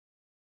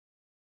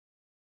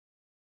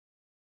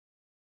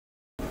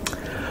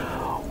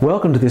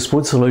Welcome to this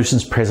Wood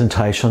Solutions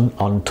presentation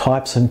on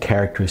types and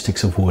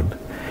characteristics of wood.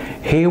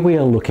 Here we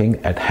are looking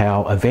at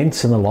how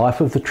events in the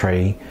life of the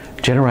tree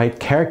generate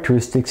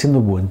characteristics in the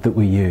wood that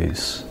we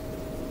use.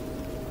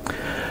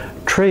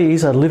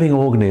 Trees are living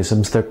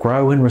organisms that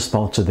grow in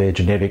response to their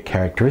genetic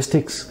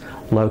characteristics,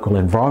 local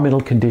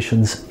environmental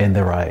conditions and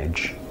their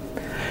age.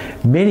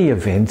 Many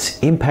events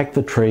impact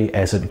the tree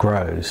as it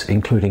grows,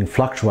 including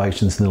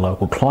fluctuations in the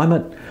local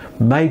climate,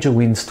 major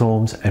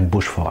windstorms and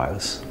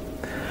bushfires.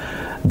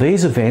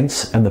 These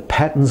events and the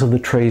patterns of the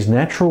tree's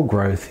natural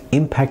growth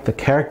impact the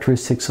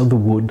characteristics of the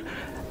wood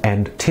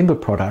and timber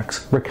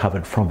products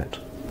recovered from it.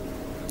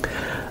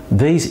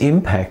 These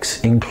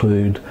impacts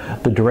include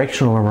the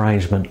directional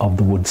arrangement of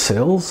the wood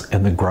cells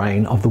and the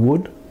grain of the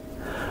wood,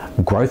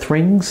 growth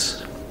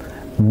rings,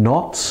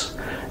 knots,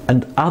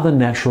 and other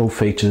natural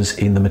features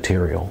in the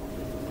material.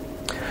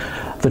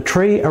 The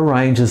tree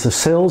arranges the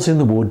cells in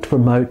the wood to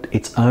promote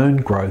its own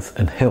growth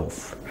and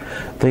health.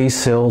 These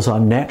cells are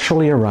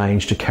naturally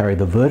arranged to carry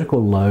the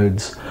vertical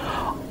loads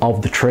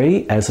of the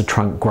tree as the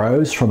trunk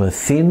grows from a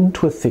thin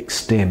to a thick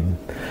stem.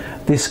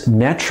 This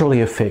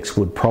naturally affects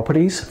wood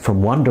properties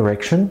from one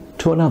direction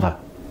to another.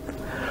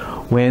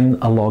 When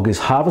a log is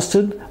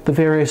harvested, the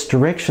various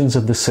directions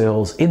of the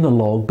cells in the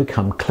log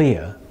become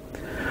clear.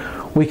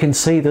 We can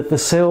see that the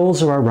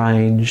cells are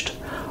arranged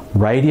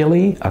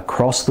radially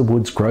across the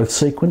wood's growth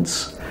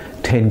sequence,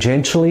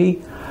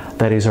 tangentially,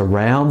 that is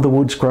around the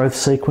wood's growth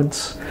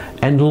sequence,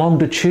 and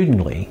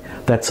longitudinally,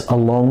 that's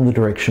along the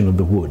direction of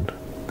the wood.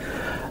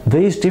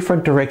 These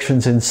different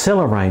directions in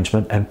cell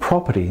arrangement and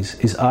properties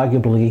is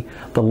arguably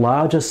the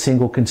largest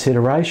single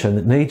consideration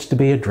that needs to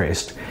be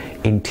addressed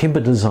in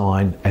timber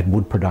design and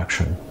wood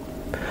production.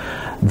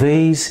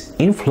 These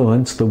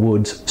influence the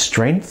wood's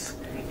strength,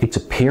 its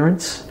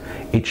appearance,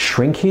 its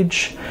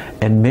shrinkage,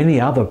 and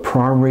many other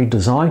primary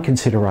design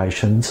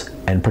considerations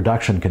and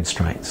production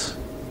constraints.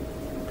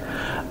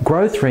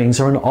 Growth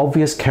rings are an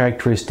obvious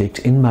characteristic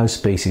in most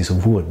species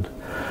of wood.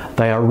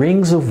 They are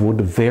rings of wood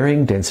of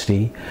varying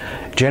density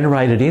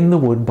generated in the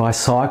wood by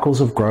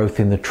cycles of growth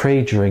in the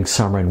tree during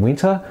summer and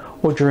winter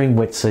or during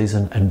wet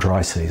season and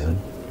dry season.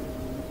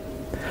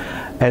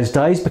 As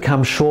days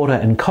become shorter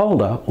and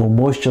colder or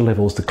moisture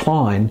levels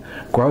decline,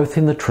 growth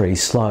in the tree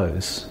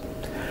slows.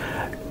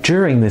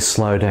 During this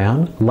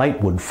slowdown, late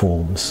wood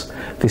forms.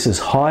 This is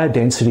higher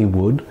density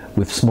wood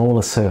with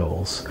smaller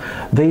cells.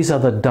 These are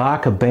the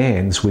darker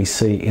bands we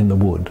see in the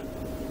wood.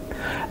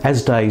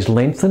 As days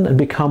lengthen and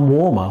become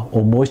warmer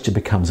or moisture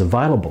becomes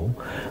available,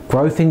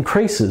 growth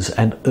increases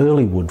and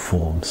early wood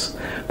forms.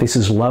 This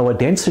is lower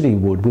density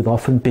wood with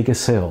often bigger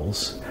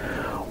cells.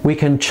 We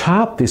can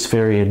chart this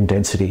varying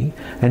density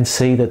and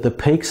see that the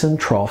peaks and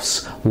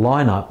troughs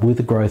line up with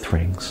the growth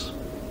rings.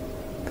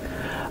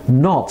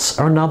 Knots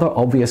are another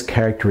obvious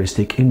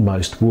characteristic in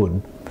most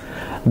wood.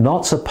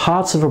 Knots are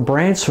parts of a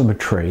branch from a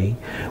tree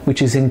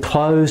which is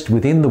enclosed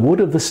within the wood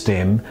of the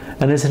stem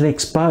and is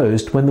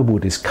exposed when the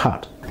wood is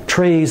cut.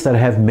 Trees that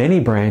have many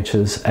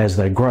branches as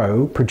they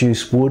grow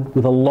produce wood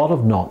with a lot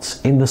of knots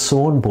in the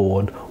sawn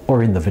board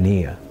or in the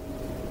veneer.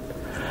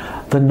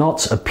 The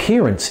knot's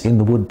appearance in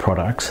the wood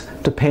products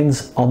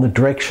depends on the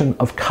direction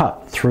of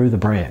cut through the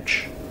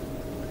branch.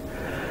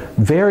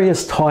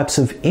 Various types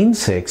of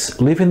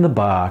insects live in the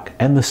bark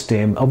and the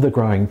stem of the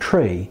growing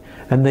tree,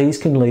 and these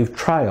can leave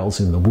trails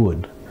in the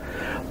wood.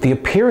 The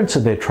appearance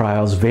of their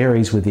trails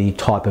varies with the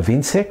type of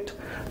insect,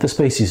 the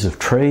species of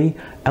tree,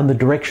 and the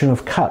direction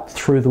of cut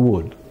through the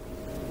wood.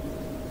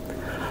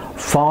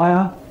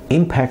 Fire,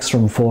 impacts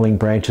from falling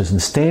branches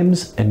and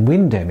stems, and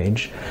wind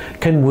damage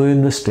can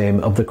wound the stem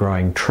of the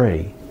growing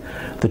tree.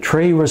 The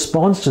tree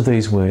responds to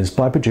these wounds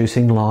by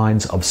producing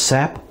lines of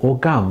sap or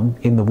gum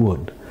in the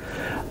wood.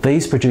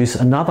 These produce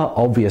another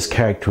obvious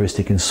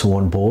characteristic in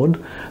sawn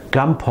board,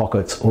 gum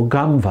pockets or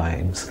gum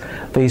veins.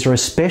 These are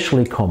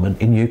especially common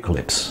in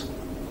eucalypts.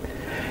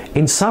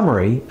 In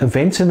summary,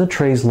 events in the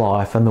tree's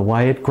life and the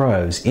way it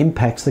grows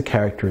impacts the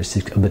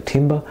characteristics of the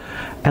timber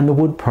and the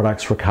wood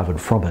products recovered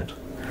from it.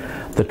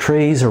 The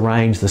trees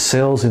arrange the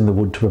cells in the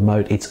wood to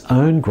promote its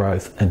own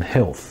growth and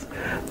health.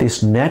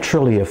 This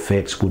naturally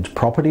affects wood's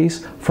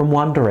properties from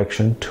one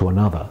direction to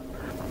another.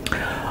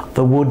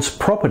 The wood's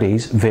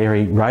properties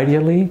vary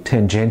radially,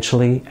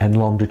 tangentially, and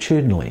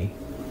longitudinally.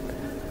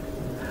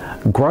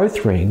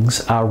 Growth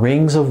rings are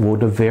rings of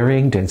wood of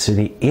varying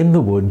density in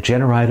the wood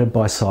generated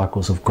by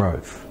cycles of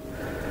growth.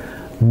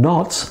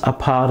 Knots are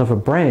part of a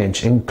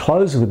branch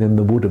enclosed within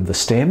the wood of the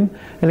stem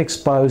and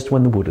exposed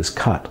when the wood is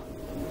cut.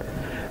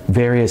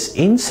 Various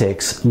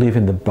insects live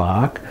in the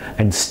bark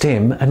and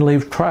stem and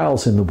leave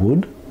trails in the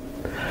wood,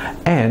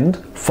 and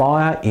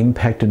fire,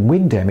 impact, and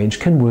wind damage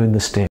can wound the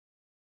stem.